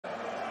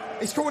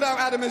He's called out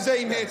Adam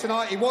Azim here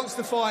tonight. He wants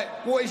to fight.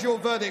 What is your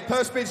verdict?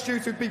 Purse bid's due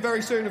to be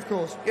very soon, of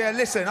course. Yeah,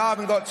 listen, I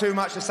haven't got too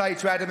much to say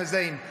to Adam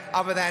Azim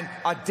other than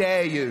I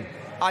dare you.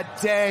 I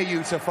dare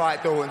you to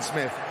fight Dalton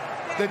Smith.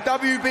 The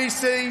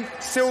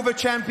WBC silver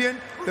champion,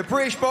 the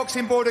British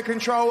Boxing Board of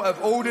Control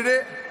have ordered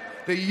it.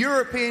 The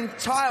European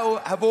title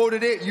have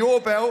ordered it,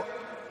 your belt.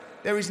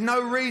 There is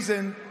no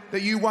reason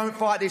that you won't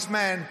fight this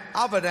man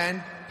other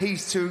than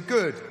he's too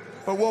good.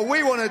 But what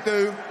we want to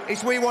do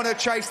is we want to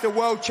chase the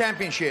world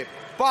championship.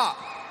 But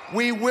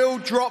we will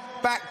drop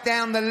back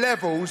down the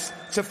levels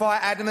to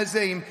fight Adam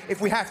Azim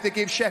if we have to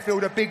give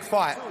Sheffield a big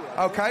fight,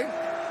 okay?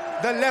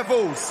 The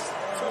levels.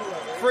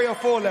 3 or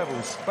 4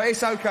 levels, but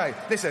it's okay.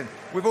 Listen,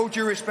 with all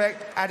due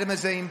respect, Adam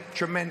Azim,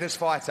 tremendous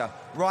fighter.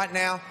 Right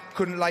now,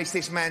 couldn't lace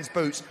this man's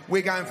boots.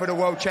 We're going for the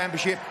world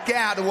championship. Get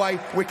out of the way,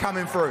 we're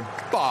coming through.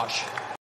 Bosh.